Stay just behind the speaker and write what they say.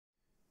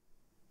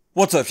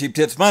What's up, Sheep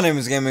Tits? My name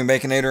is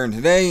TheGamingBaconator, and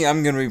today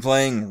I'm going to be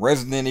playing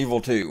Resident Evil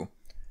 2.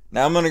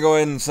 Now, I'm going to go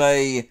ahead and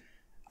say,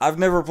 I've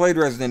never played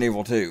Resident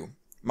Evil 2.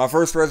 My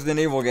first Resident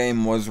Evil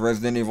game was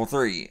Resident Evil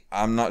 3.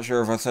 I'm not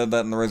sure if I said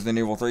that in the Resident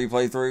Evil 3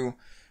 playthrough,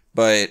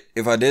 but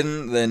if I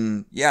didn't,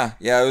 then yeah,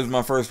 it was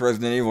my first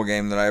Resident Evil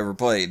game that I ever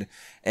played.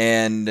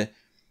 And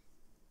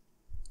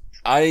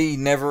I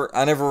never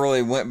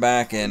really went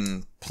back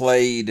and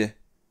played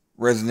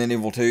Resident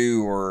Evil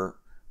 2 or,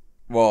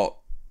 well,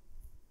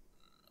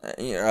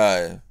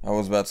 I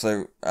was about to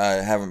say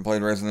I haven't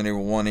played Resident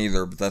Evil 1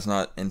 either, but that's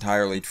not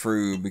entirely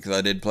true because I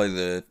did play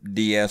the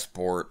DS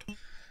port.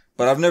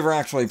 But I've never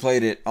actually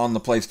played it on the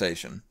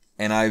PlayStation.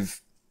 And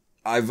I've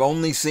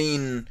only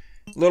seen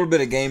a little bit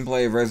of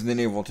gameplay of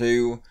Resident Evil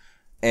 2,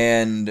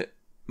 and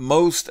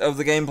most of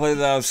the gameplay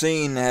that I've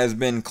seen has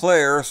been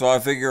Claire, so I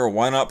figure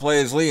why not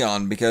play as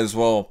Leon? Because,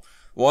 well,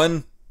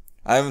 one,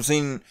 I haven't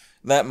seen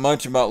that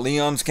much about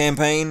Leon's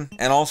campaign,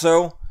 and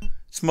also,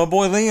 it's my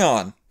boy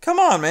Leon. Come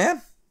on,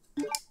 man.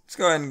 Let's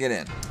go ahead and get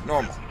in.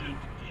 Normal.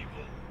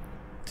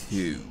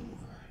 2.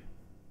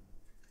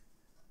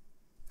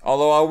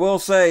 Although I will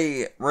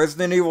say,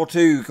 Resident Evil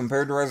 2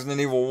 compared to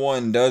Resident Evil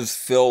 1 does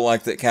feel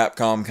like that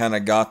Capcom kind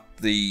of got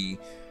the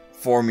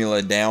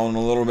formula down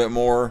a little bit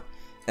more.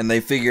 And they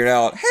figured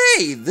out,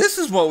 hey, this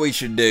is what we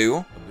should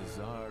do.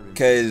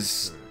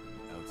 Because,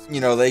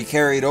 you know, they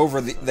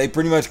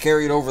pretty much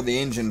carried over the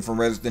engine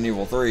from Resident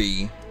Evil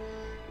 3.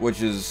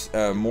 Which is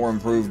a more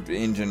improved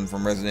engine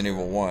from Resident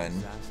Evil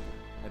 1.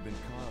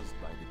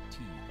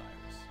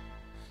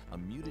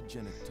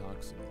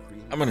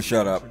 I'm gonna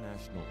shut up.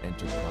 International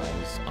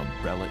Enterprise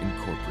Umbrella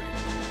Incorporated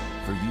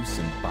for use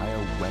in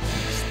bioweapon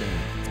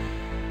experiments.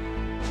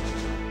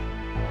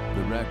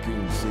 The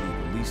Raccoon City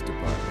Police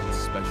Department's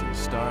Special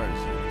Stars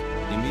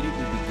Unit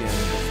immediately began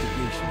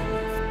investigation of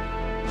it.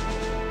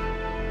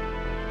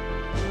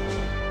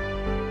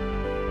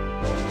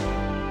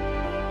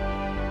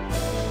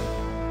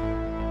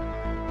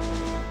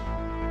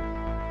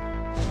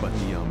 But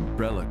the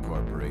Umbrella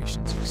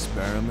Corporation's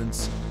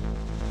experiments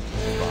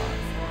survived.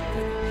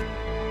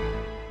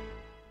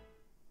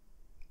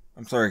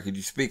 I'm sorry, could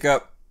you speak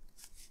up?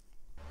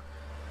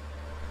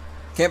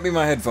 Can't be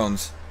my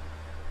headphones.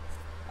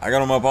 I got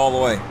them up all the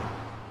way.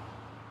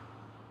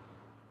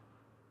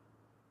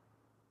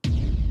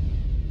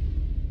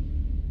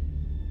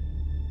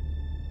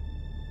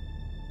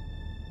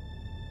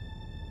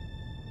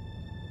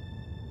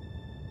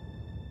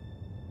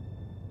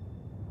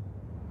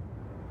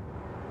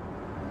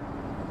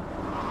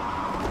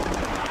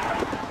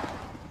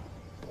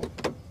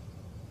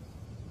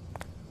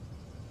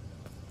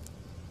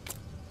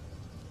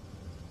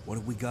 What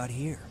have we got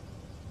here?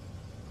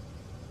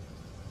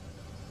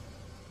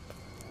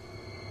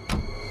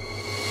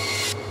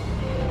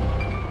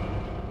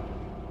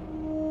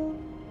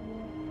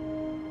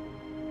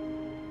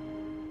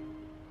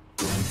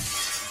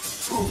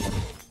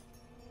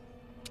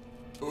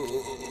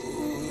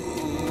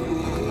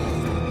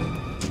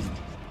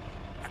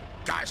 That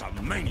guy's a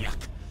maniac.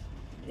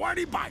 Why'd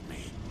he bite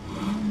me?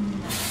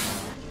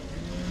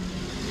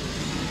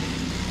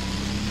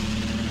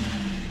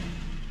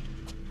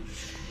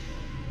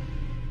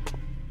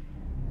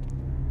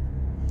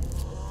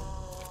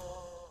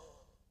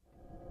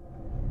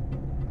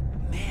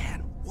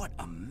 What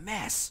a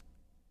mess!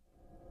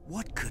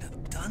 What could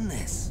have done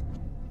this?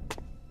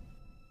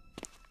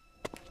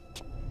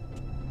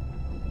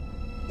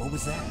 What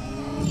was that?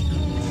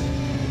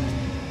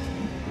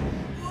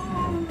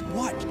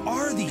 What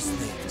are these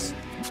things?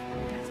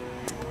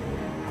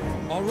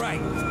 All right,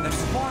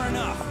 that's far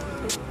enough.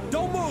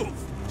 Don't move!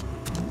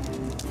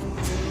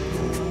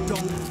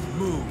 Don't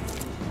move!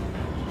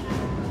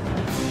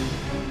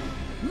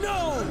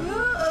 No!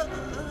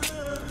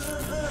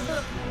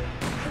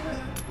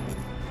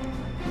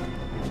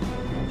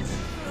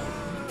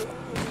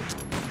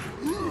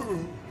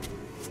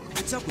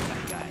 What's up with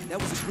that guy? That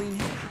was a clean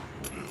hit.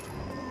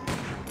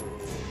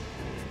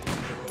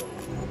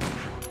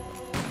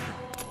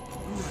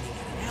 I'm running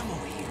out of ammo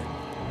here.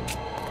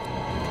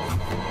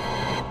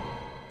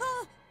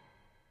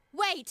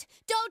 Wait!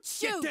 Don't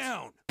shoot! Get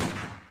down!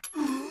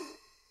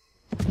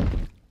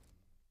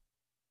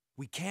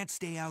 We can't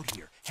stay out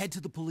here. Head to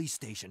the police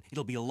station.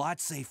 It'll be a lot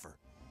safer.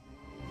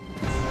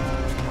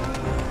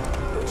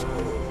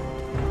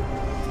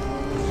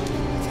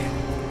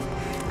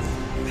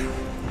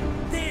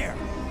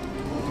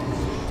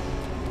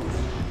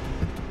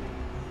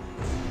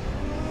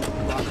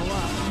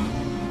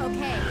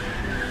 Okay.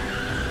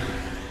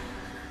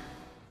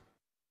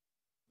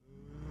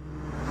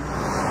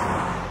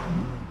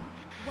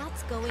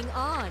 What's going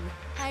on?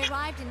 I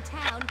arrived in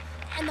town,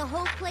 and the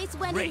whole place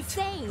went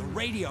insane. The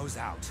radio's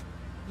out.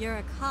 You're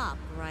a cop,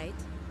 right?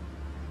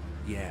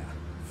 Yeah,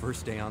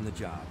 first day on the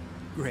job.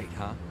 Great,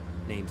 huh?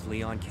 Name's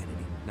Leon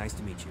Kennedy. Nice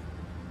to meet you.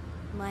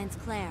 Mine's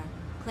Claire.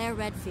 Claire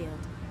Redfield.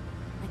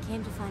 I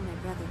came to find my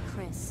brother,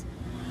 Chris.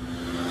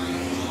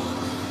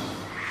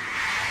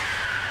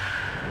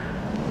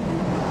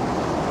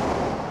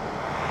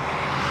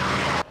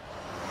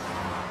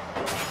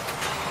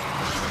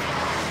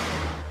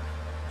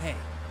 Hey,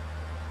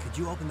 Could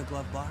you open the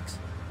glove box?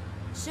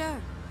 Sure.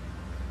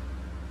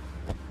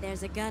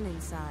 There's a gun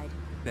inside.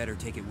 Better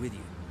take it with you.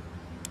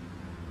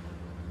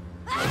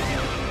 Look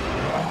out!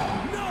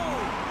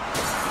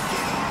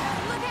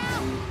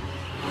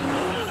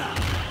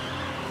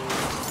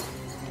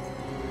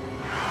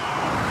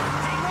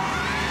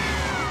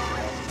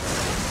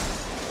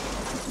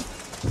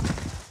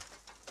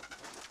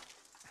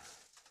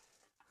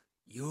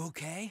 You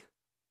okay?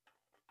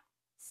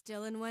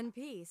 Still in one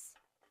piece.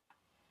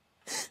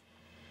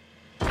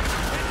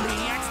 That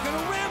maniac's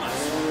gonna ram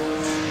us!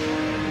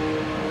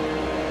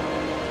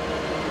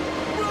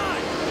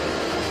 Run!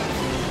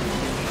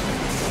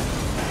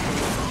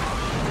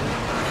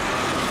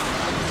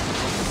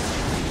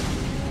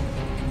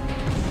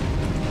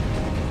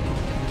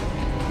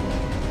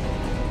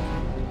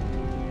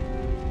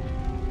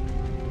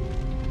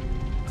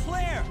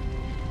 Claire!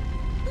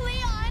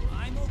 Leon!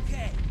 I'm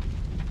okay.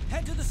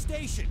 Head to the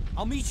station.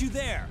 I'll meet you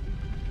there.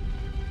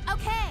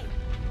 Okay.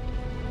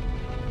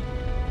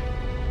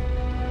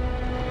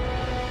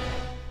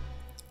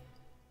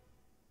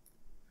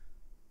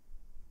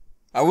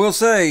 I will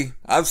say,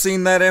 I've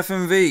seen that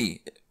FMV.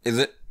 Is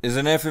an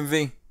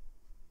FMV?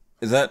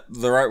 Is that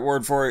the right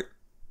word for it?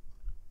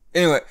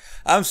 Anyway,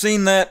 I've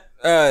seen that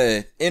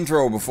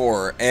intro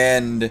before,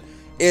 and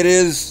it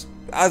is,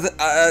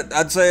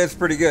 I'd say it's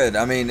pretty good.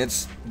 I mean,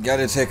 it's got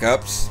its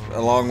hiccups,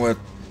 along with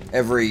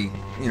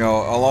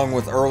along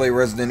with early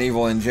Resident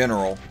Evil in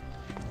general.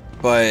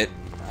 But,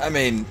 I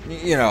mean,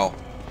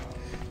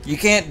 you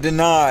can't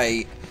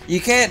deny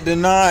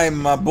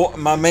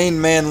my main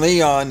man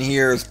Leon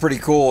here is pretty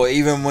cool,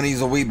 even when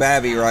he's a wee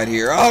babby right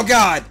here. Oh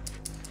God!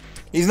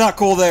 He's not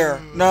cool there.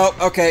 No,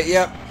 okay,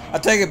 yep. I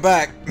take it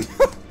back.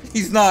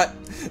 He's not.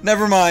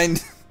 Never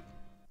mind.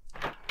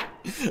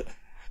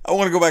 I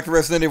want to go back to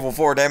Resident Evil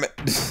 4, damn it.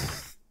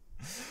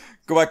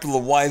 Go back to the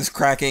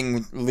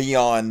wisecracking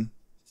Leon.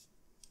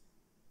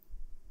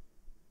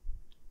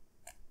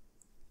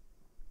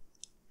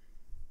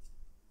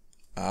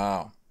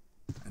 Oh.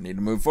 I need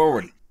to move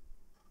forward.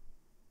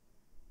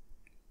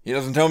 He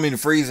doesn't tell me to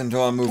freeze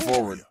until I move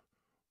forward.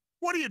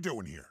 What are you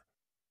doing here?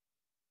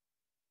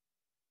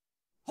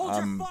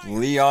 I'm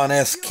Leon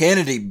S.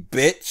 Kennedy,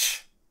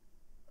 bitch.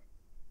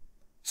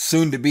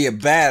 Soon to be a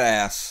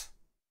badass.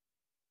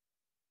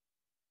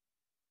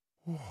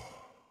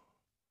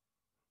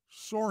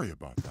 Sorry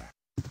about that.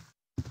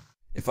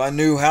 If I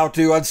knew how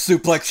to, I'd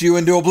suplex you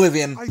into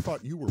oblivion. I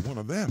thought you were one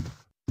of them.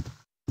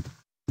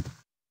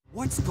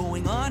 What's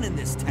going on in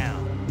this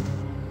town?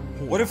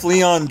 What if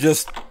Leon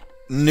just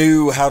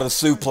knew how to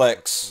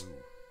suplex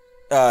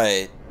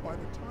around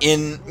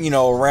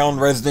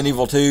Resident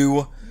Evil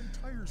 2,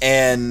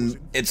 and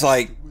it's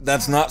like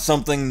that's not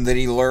something that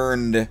he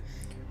learned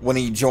when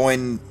he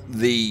joined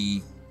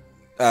the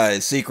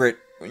secret,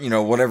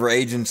 whatever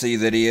agency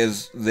that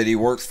he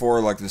works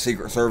for, like the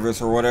Secret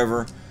Service or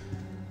whatever.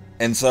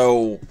 And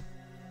so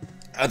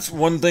that's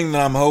one thing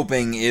that I'm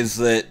hoping, is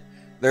that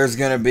there's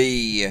gonna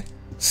be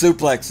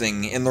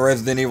suplexing in the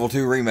Resident Evil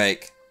 2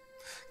 remake,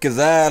 because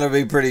that'll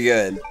be pretty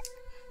good.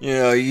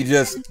 You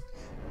just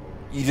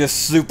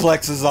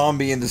suplex a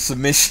zombie into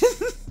submission.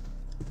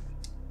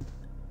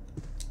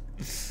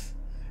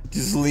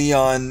 Just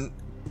Leon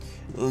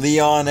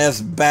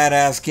S.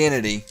 Badass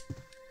Kennedy.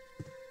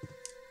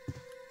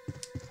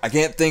 I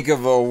can't think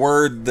of a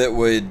word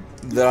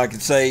that I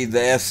could say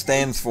the S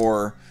stands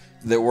for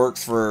that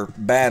works for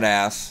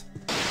badass.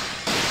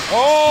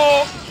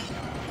 Oh!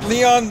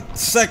 Leon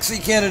Sexy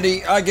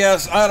Kennedy, I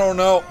guess. I don't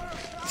know.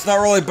 It's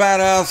not really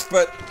badass,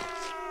 but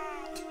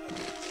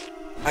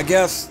I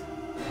guess.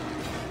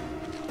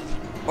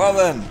 Well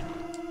then,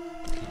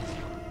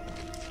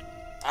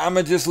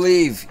 I'ma just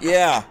leave.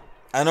 Yeah,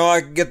 I know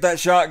I can get that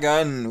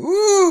shotgun.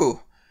 Woo!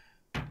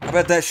 I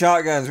bet that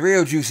shotgun's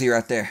real juicy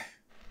right there.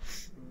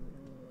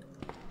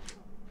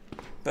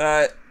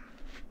 But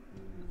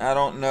I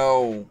don't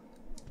know.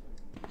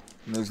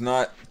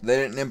 They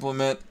didn't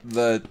implement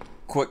the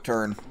quick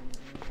turn.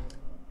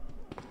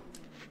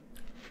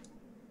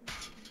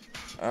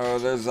 Oh,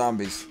 there's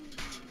zombies.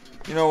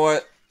 You know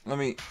what?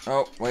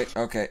 Oh, wait,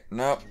 okay.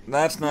 No,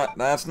 that's not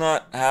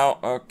how,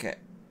 okay.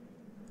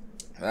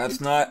 That's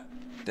not,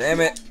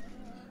 damn it.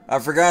 I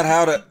forgot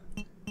how to,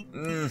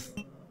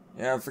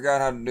 yeah, I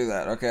forgot how to do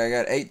that. Okay, I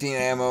got 18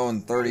 ammo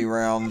and 30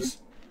 rounds.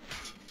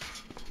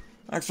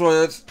 Actually,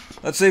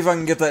 let's see if I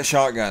can get that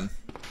shotgun.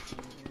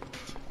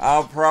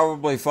 I'll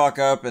probably fuck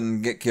up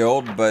and get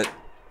killed, but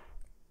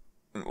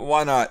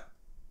why not?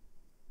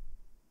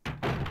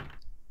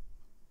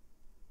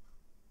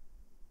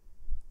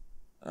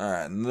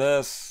 Alright, and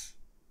this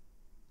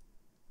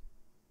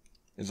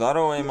is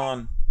auto aim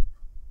on.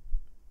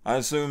 I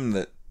assume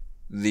that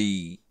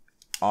the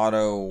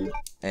auto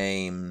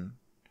aim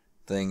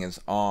thing is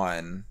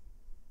on.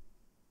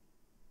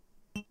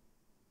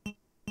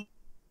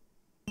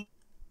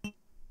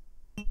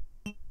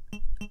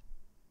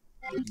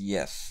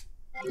 Yes.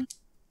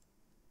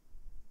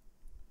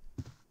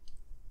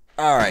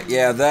 Alright,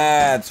 yeah,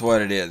 that's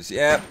what it is.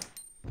 Yep.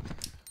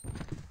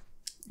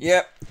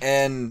 Yep,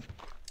 and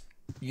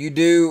you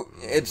do,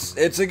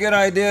 it's a good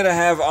idea to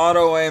have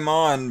auto aim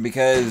on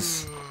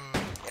because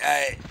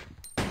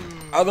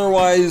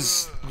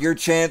otherwise your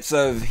chance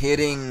of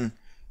hitting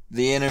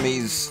the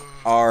enemies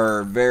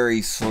are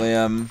very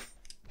slim.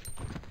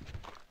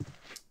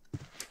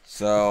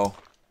 So,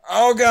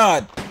 oh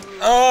god!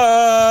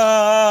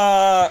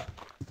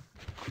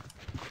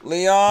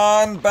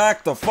 Leon,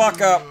 back the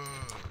fuck up!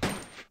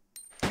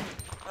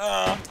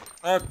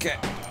 Okay.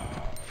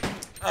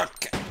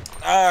 Okay.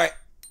 Alright.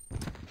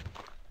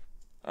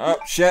 Oh,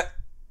 shit.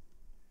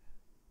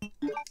 I'm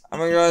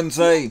gonna go ahead and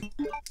say,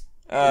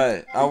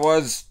 I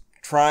was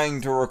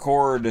trying to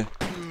record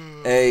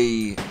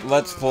a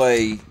Let's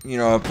Play, you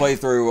know, a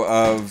playthrough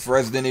of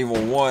Resident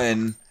Evil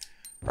 1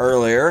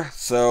 earlier,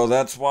 so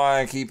that's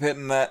why I keep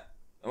hitting that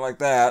like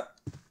that.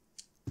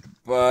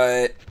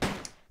 But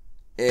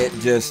it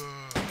just,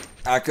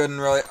 I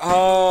couldn't really,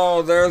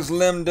 oh, there's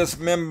limb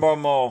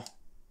dismemberment.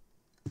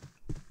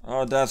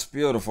 Oh, that's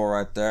beautiful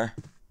right there.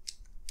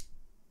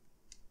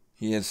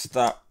 He has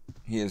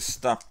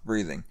stopped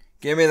breathing.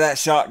 Give me that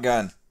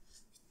shotgun.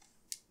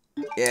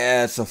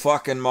 Yeah, it's a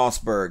fucking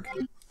Mossberg.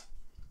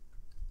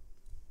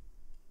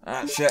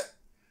 Ah, shit.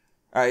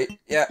 Alright,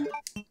 yeah.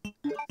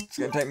 It's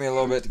gonna take me a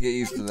little bit to get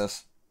used to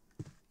this.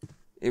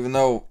 Even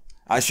though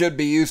I should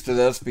be used to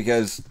this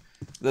because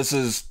this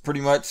is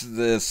pretty much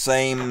the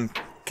same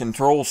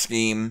control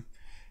scheme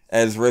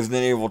as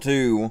Resident Evil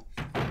 2,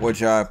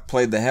 which I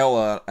played the hell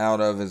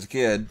out of as a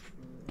kid.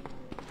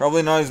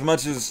 Probably not as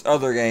much as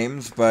other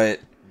games, but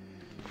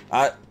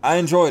I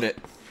enjoyed it.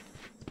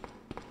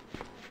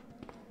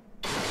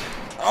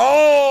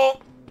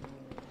 Oh!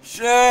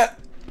 Shit!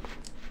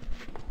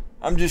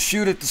 I'm just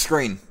shoot at the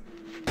screen.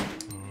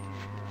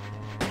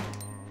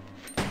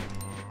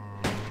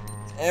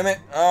 Damn it.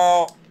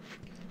 Oh.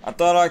 I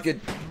thought I could...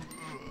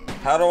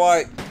 How do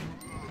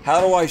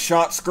I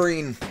shot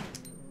screen?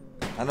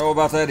 I know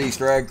about that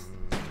Easter egg.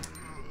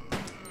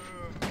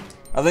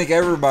 I think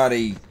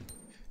everybody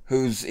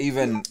who's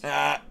even...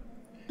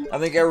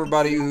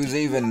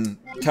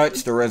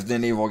 touched a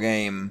Resident Evil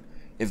game,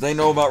 if they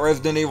know about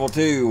Resident Evil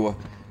 2,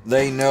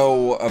 they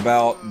know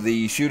about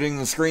the shooting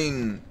the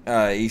screen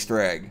Easter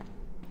egg.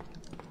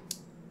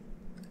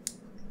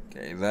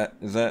 Okay,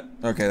 is that...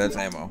 Okay, that's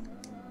ammo.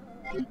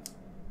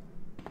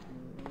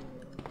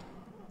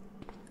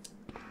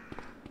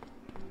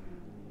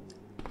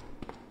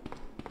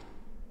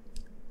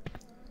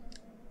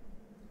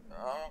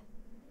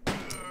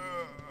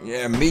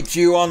 Yeah, meet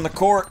you on the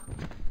court.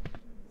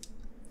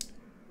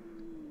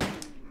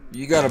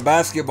 You got a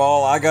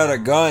basketball, I got a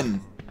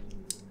gun.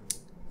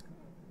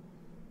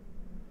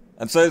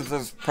 I'd say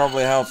that's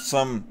probably how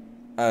some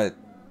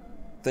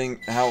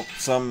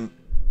some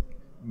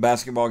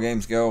basketball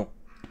games go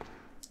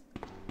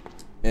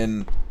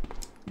in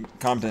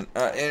content.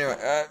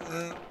 Anyway,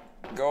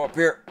 go up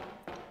here.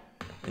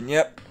 And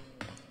yep,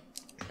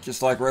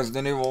 just like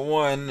Resident Evil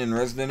 1 and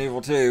Resident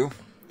Evil 2,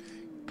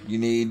 you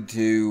need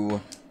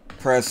to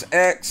press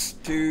X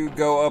to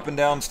go up and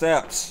down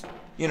steps.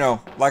 You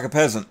know, like a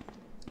peasant.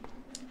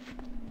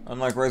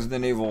 Unlike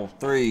Resident Evil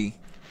 3.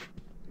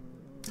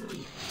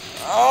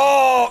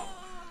 Oh!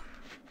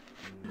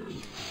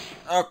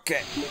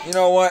 Okay, you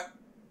know what?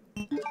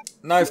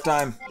 Knife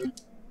time.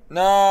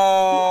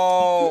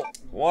 No!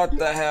 What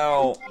the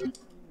hell?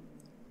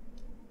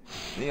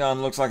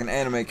 Leon looks like an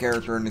anime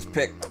character in his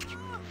pic.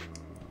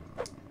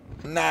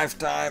 Knife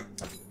time.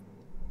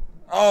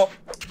 Oh!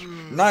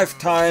 Knife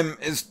time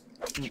is...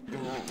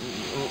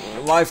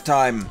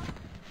 lifetime.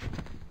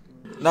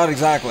 Not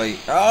exactly.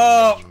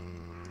 Oh!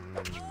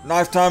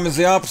 Knife time is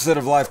the opposite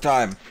of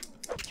lifetime.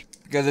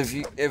 Because if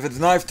it's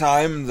knife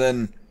time,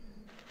 then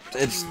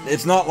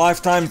it's not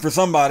lifetime for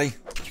somebody.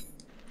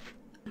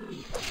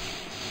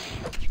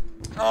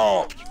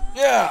 Oh,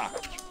 yeah!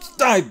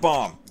 Dive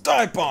bomb!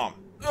 Dive bomb!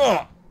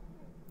 Ugh.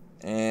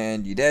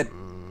 And you dead.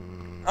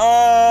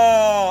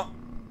 Oh!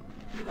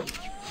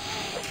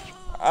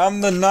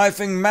 I'm the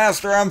knifing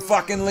master. I'm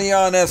fucking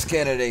Leon S.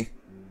 Kennedy.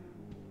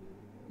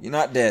 You're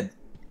not dead.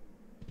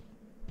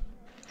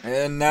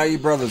 And now your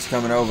brother's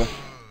coming over.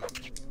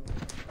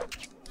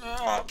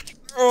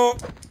 Oh.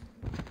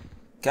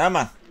 Come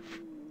on.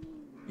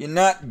 You're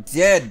not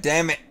dead,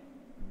 damn it.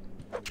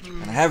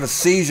 I have a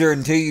seizure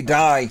until you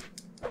die.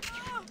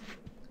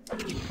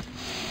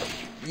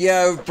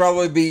 Yeah, it would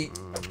probably be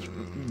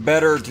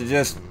better to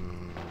just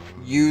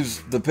use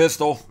the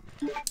pistol.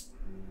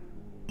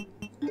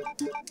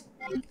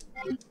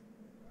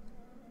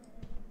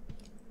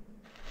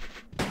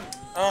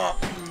 Oh.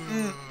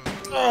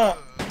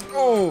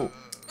 Ooh.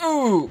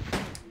 Oh.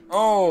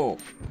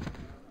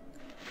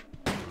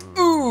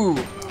 Ooh.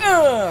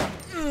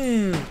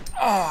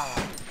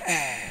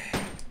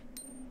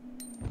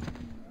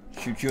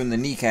 Shoot you in the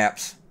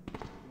kneecaps.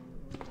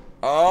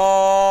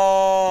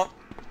 Oh.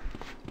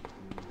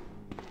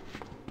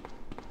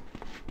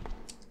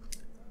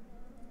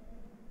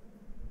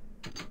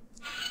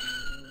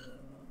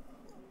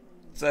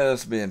 So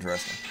this will be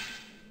interesting.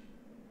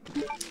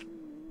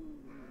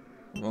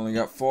 I've only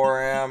got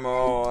 4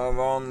 ammo. I've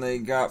only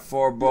got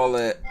 4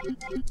 bullets.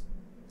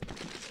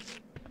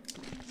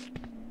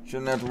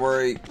 Shouldn't have to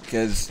worry,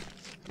 because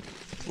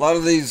a lot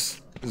of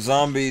these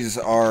zombies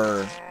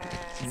are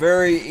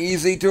very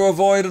easy to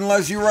avoid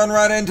unless you run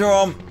right into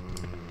them.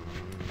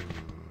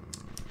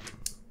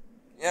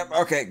 Yep,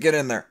 okay, get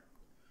in there.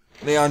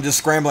 Leon just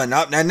scrambling.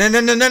 No.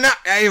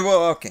 Hey,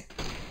 well, okay.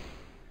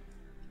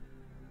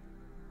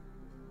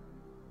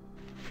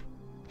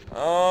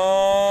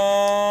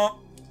 Oh,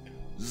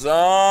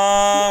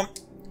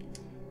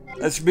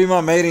 that should be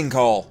my mating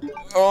call.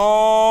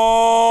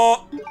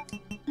 Oh,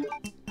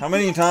 how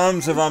many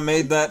times have I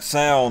made that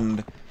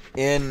sound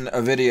in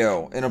a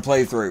video, in a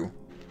playthrough?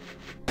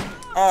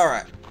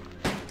 Alright.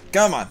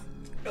 Come on.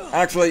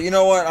 Actually, you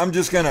know what? I'm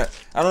just gonna...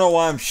 I don't know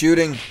why I'm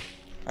shooting.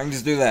 I can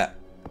just do that.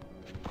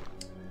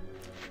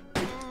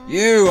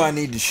 You, I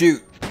need to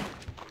shoot.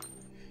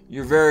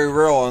 You're very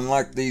real,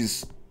 unlike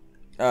these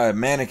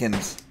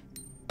mannequins.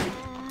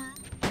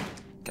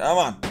 Come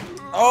on.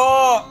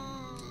 Oh!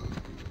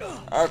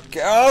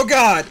 Okay. Oh,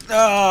 God!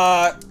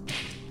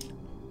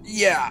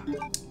 Yeah.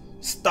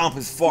 Stomp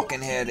his fucking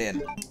head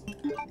in.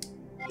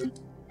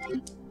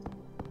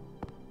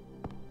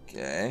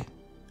 Okay.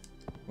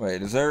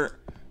 Wait, is there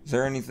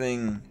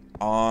anything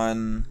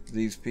on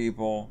these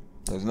people?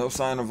 There's no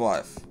sign of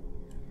life.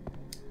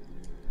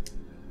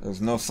 There's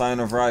no sign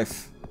of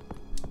rife.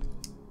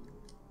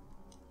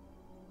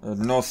 There's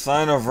no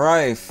sign of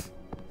rife.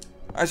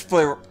 I should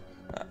play...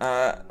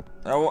 I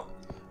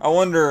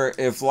wonder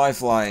if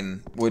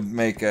Lifeline would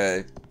make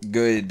a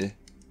good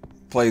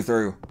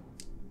playthrough.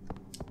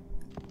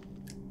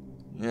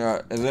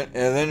 Yeah, has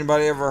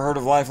anybody ever heard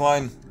of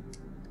Lifeline?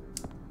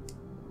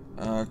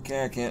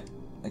 Okay, I can't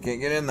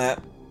get in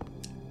that.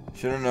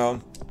 Should have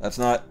known. That's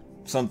not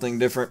something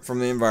different from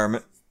the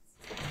environment.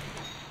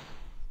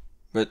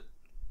 But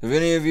have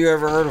any of you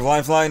ever heard of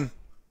Lifeline?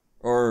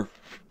 Or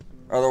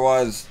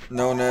otherwise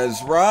known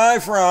as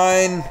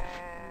Riferine?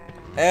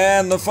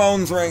 And the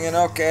phone's ringing.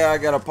 Okay, I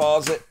gotta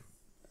pause it.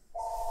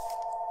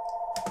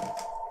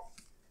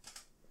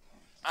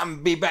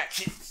 I'm be back.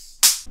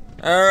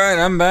 Alright,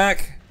 I'm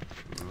back.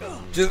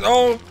 Just,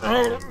 no.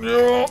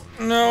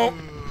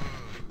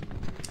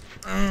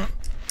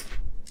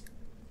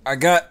 I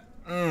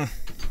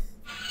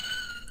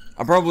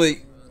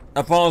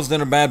paused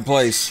in a bad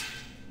place.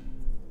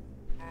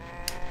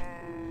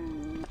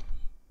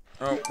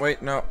 Oh,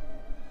 wait, no.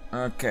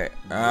 Okay,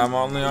 I'm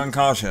only on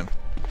caution.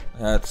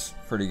 That's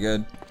pretty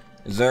good.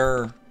 Is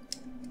there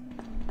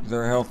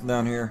health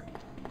down here?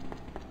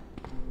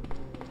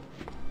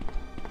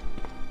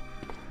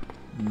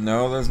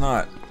 No, there's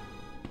not.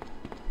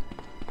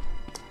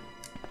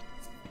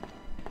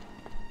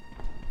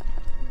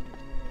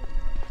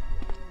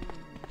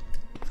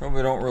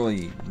 Probably don't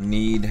really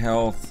need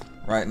health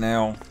right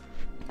now.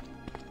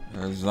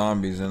 There's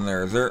zombies in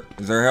there. Is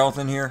there health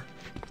in here?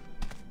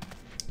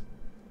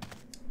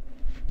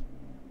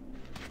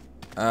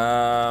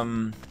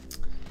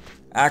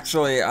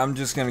 Actually, I'm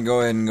just gonna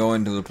go ahead and go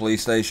into the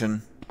police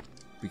station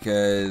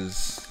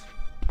because,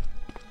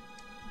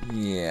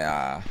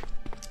 yeah,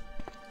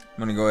 I'm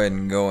gonna go ahead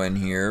and go in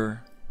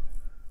here.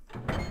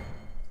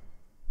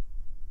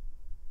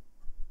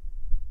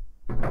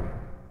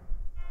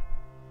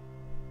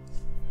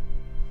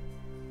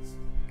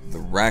 The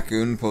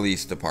Raccoon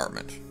Police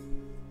Department.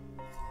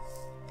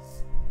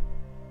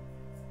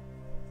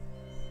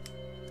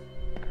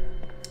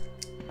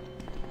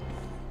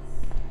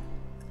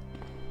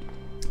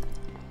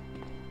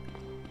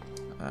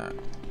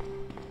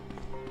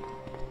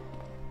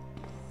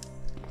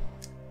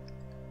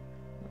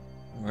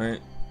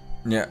 Wait.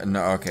 Yeah,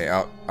 no, okay.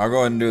 I'll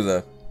go ahead and do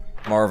the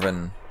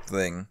Marvin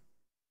thing.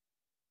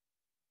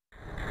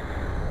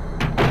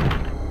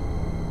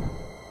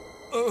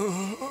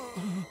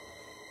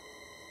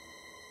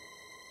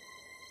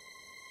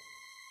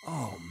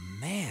 Oh,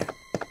 man.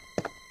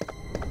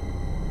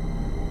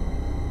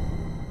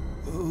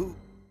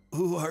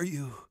 Who are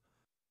you?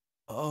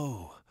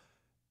 Oh,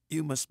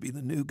 you must be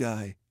the new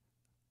guy.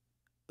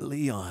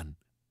 Leon.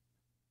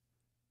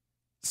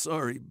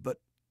 Sorry, but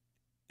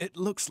it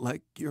looks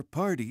like your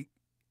party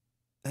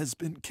has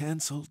been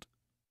canceled.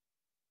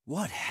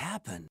 What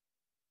happened?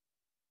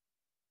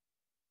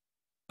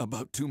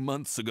 About 2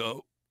 months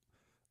ago,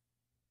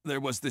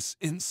 there was this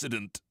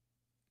incident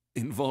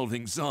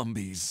involving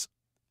zombies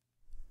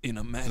in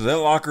a Does that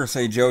locker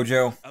say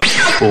JoJo?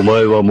 お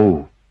前は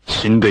もう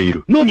死んでい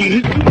る。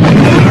何?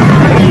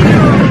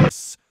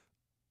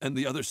 And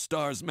the other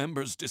STARS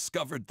members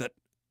discovered that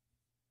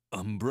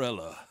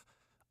Umbrella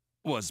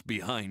was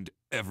behind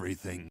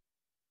everything.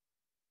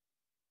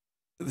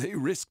 They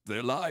risked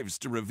their lives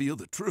to reveal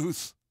the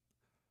truth,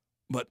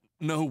 but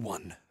no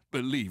one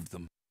believed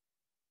them.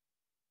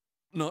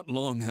 Not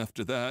long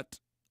after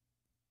that,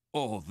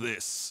 all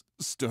this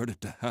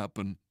started to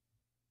happen.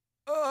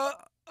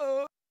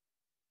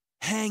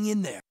 Hang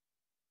in there.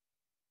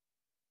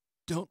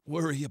 Don't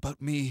worry about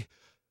me.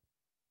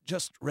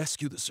 Just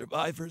rescue the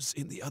survivors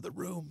in the other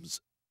rooms.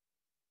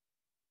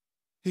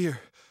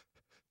 Here,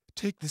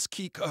 take this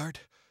key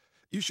card.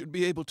 You should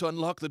be able to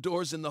unlock the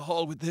doors in the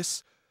hall with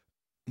this.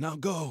 Now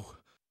go.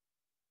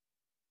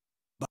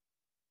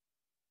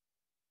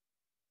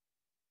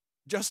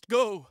 Just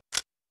go.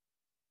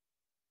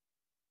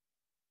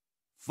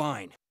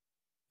 Fine.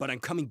 But I'm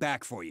coming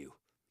back for you.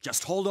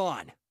 Just hold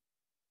on.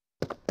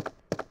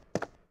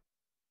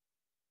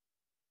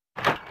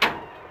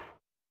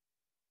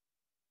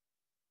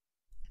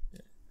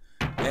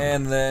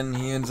 And then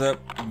he ends up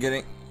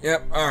getting...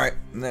 Yep, alright.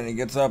 And then he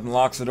gets up and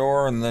locks the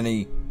door, and then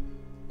he...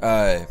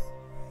 I'd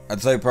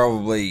say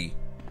probably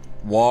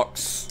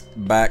walks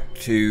back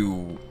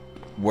to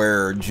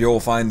where Jill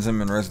finds him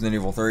in Resident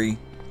Evil 3.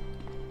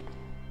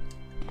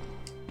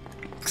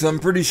 Because I'm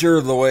pretty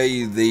sure the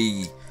way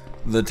the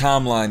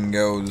timeline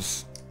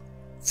goes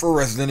for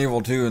Resident Evil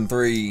 2 and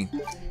 3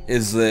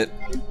 is that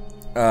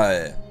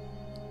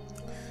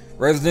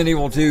Resident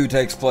Evil 2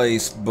 takes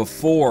place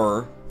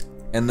before,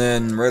 and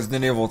then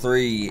Resident Evil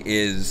 3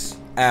 is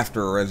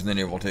after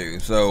Resident Evil 2.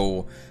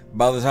 So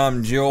by the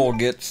time Jill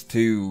gets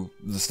to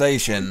the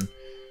station,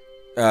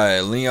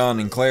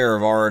 Leon and Claire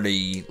have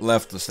already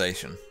left the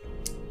station.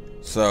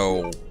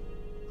 So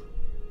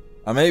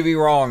I may be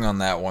wrong on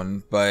that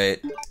one, but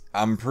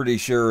I'm pretty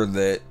sure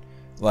that,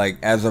 like,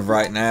 as of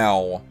right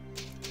now,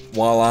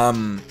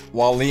 while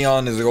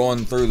Leon is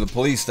going through the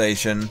police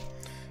station,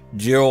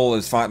 Jill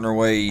is fighting her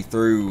way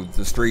through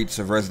the streets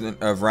of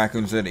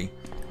Raccoon City.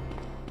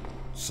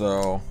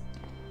 So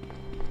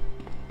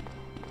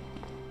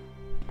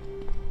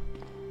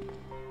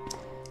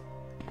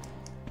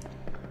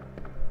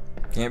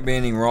can't be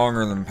any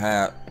wronger than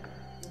Pat.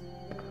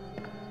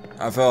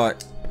 I feel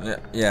like,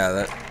 yeah,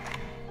 that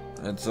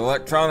it's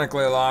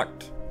electronically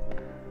locked.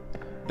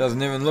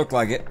 Doesn't even look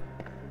like it.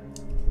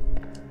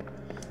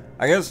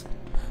 I guess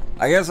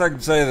I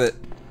could say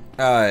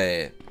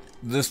that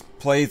this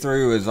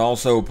playthrough is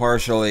also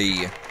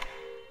partially...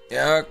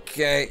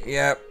 Okay,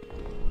 yep.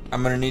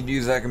 I'm gonna need to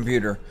use that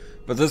computer.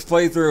 But this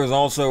playthrough is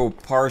also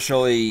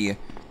partially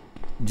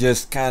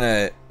just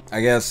kinda,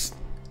 I guess,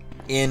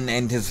 in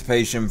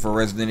anticipation for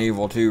Resident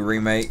Evil 2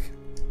 Remake.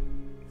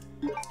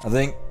 I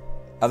think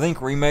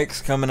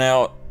Remake's coming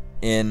out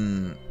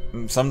in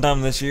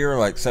sometime this year,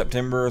 like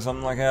September or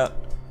something like that.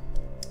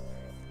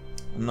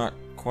 I'm not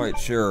quite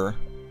sure.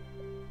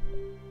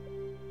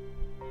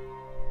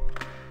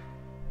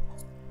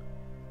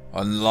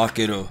 Unlock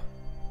it.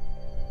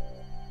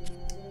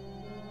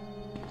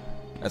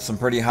 That's some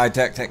pretty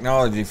high-tech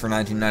technology for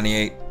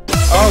 1998.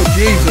 Oh,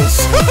 Jesus!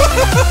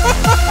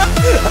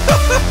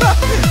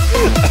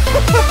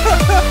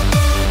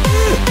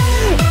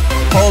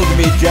 Hold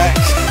me, Jack.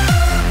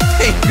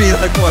 Paint me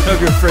like one of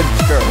your French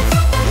girls.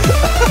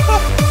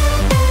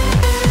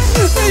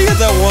 You got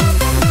that one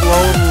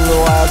blown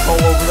little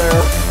asshole over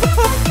there.